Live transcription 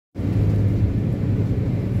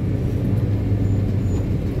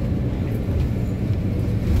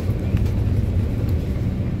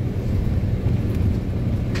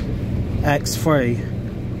X3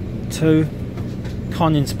 to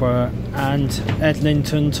Conisbrough and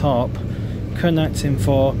Edlington Top, connecting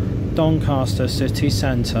for Doncaster city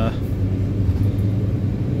centre.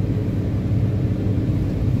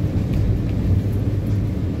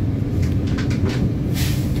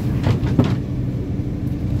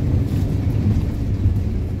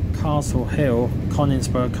 Castle Hill,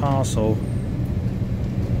 Conisbrough Castle.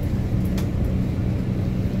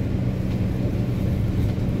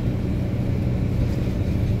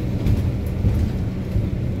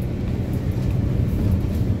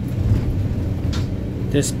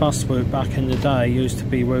 This bus route back in the day used to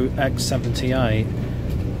be route X78.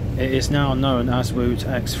 It is now known as route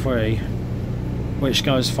X3, which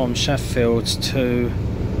goes from Sheffield to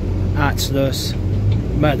Atlas,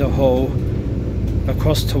 Meadowhall,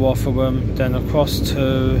 across to Rotherham, then across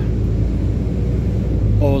to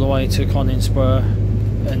all the way to Conisbrough,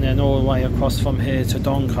 and then all the way across from here to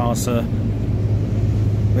Doncaster,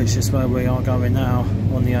 which is where we are going now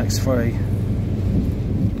on the X3.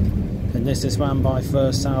 And this is run by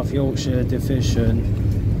 1st South Yorkshire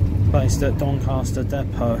Division, based at Doncaster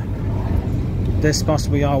Depot. This bus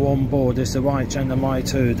we are on board is the White Gentleman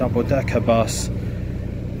 2 double-decker bus,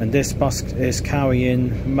 and this bus is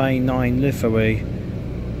carrying Main 9 livery.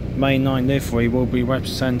 Main 9 livery will be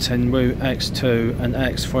representing route X2 and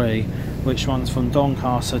X3, which runs from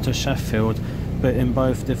Doncaster to Sheffield, but in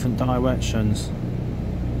both different directions.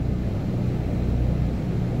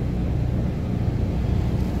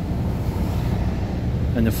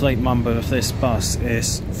 And the fleet number of this bus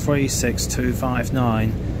is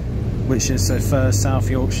 36259, which is the 1st South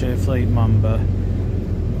Yorkshire fleet number.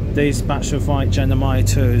 These batch of White Gentleman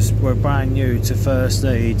 2s were brand new to First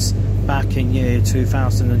Leeds back in year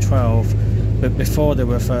 2012, but before they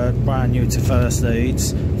were brand new to First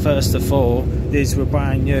Leeds, first of all, these were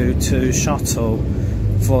brand new to Shuttle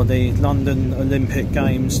for the London Olympic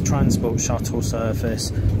Games transport shuttle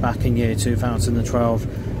service back in year 2012.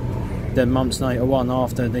 Then months later on,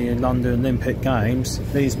 after the London Olympic Games,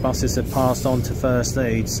 these buses have passed on to First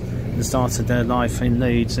Leeds and started their life in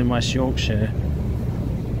Leeds in West Yorkshire.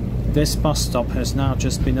 This bus stop has now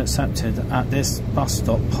just been accepted at this bus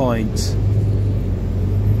stop point.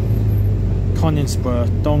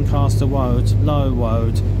 Conisbrough, Doncaster Road, Low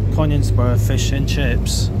Road, Conisbrough Fish and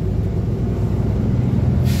Chips.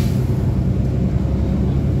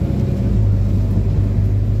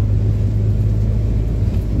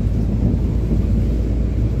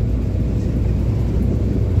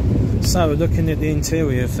 So looking at the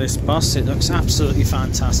interior of this bus, it looks absolutely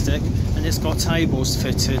fantastic, and it's got tables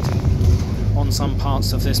fitted on some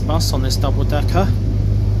parts of this bus, on this double decker.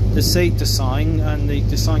 The seat design and the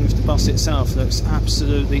design of the bus itself looks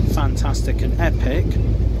absolutely fantastic and epic.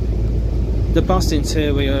 The bus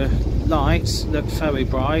interior lights look very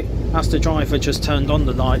bright, as the driver just turned on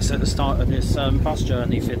the lights at the start of this bus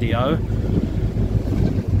journey video,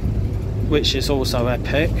 which is also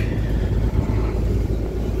epic.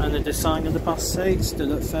 And the design of the bus seats, they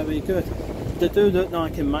look very good. They do look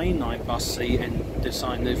like a Main 9 bus seat in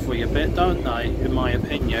design livery a bit, don't they, in my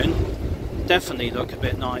opinion. Definitely look a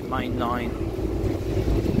bit like Main 9.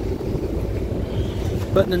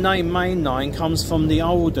 But the name Main 9 comes from the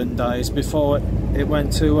olden days, before it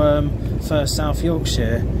went to 1st South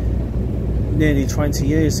Yorkshire, nearly 20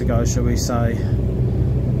 years ago, shall we say.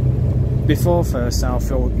 Before 1st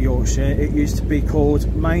South Yorkshire, it used to be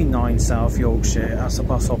called Main 9 South Yorkshire as a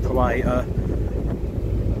bus operator.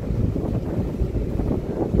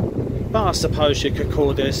 But I suppose you could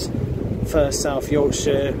call this 1st South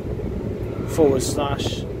Yorkshire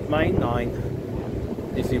 / Main 9,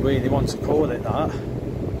 if you really want to call it that.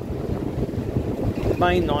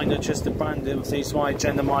 Main 9 are just the branding of these White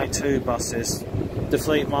Gentleman 2 buses, the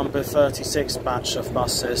fleet number 36 batch of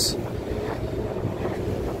buses.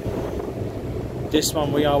 This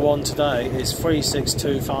one we are on today is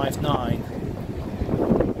 36259.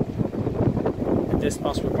 And this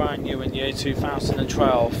bus was brand new in year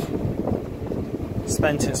 2012.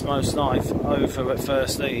 Spent its most life over at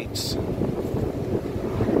First Leeds.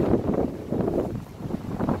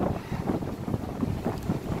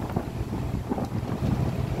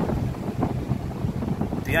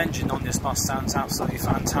 The engine on this bus sounds absolutely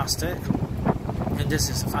fantastic, and this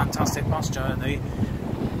is a fantastic bus journey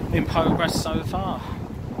in progress so far.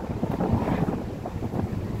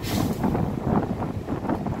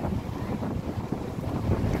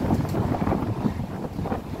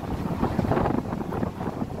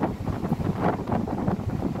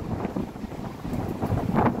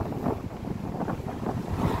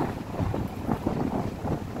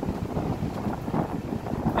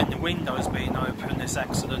 And the windows being open is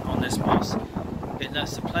excellent on this bus. It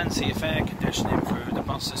lets plenty of air conditioning through the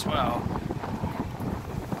bus as well,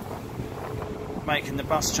 making the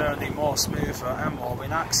bus journey more smoother and more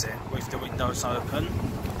relaxing with the windows open.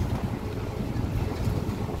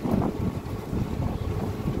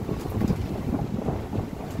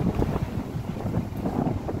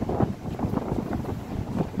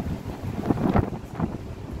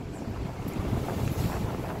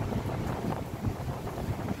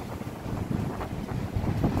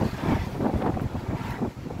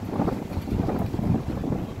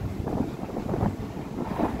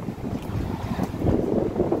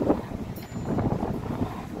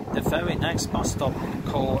 The very next bus stop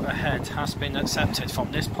call ahead has been accepted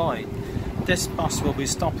from this point. This bus will be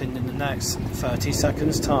stopping in the next 30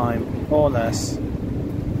 seconds time, or less.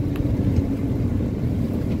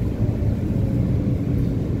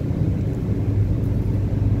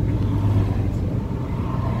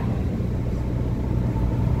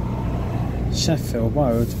 Sheffield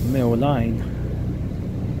Road, Mill Lane.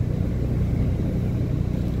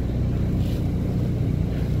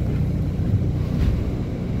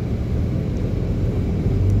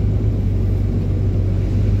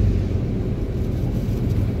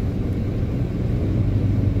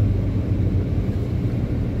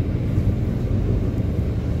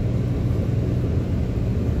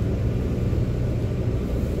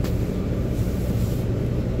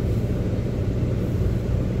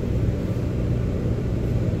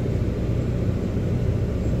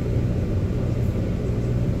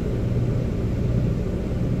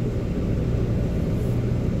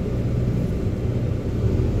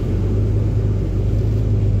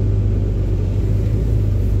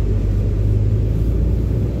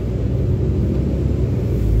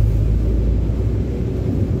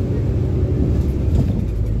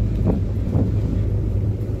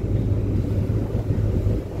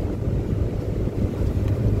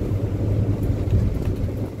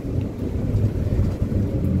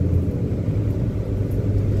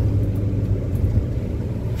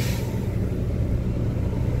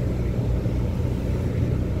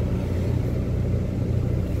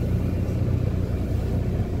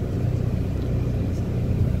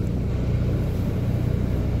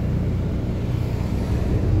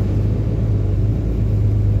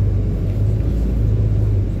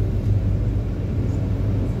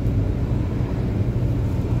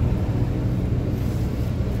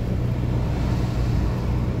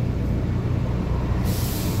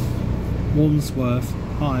 Wandsworth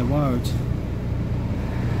High Road.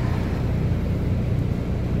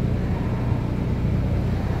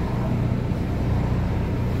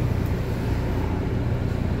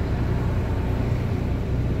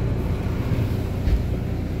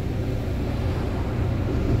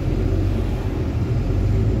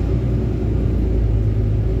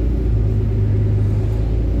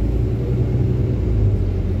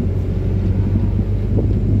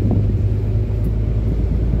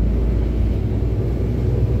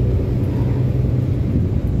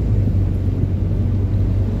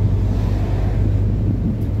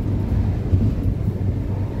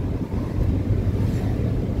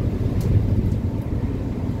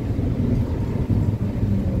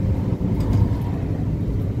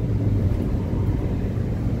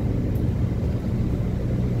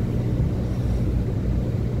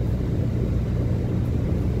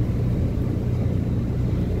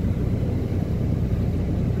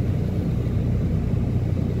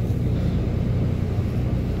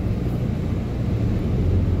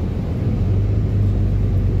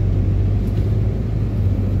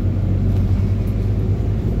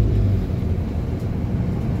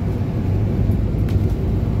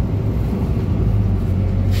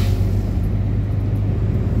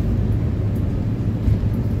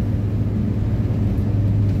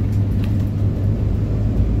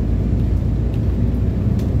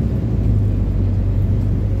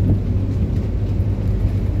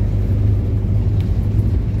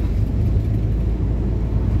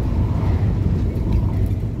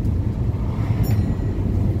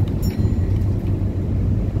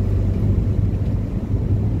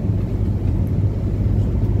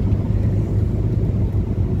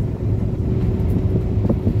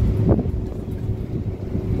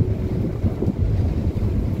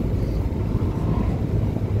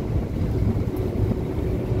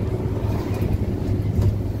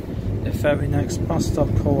 Very next bus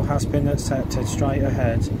stop call has been accepted straight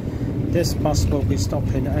ahead. This bus will be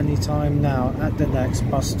stopping any time now at the next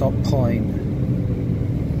bus stop point.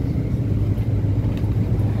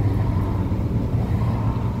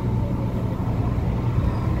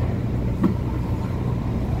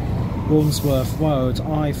 Wandsworth Road,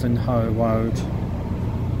 Ivanhoe Road.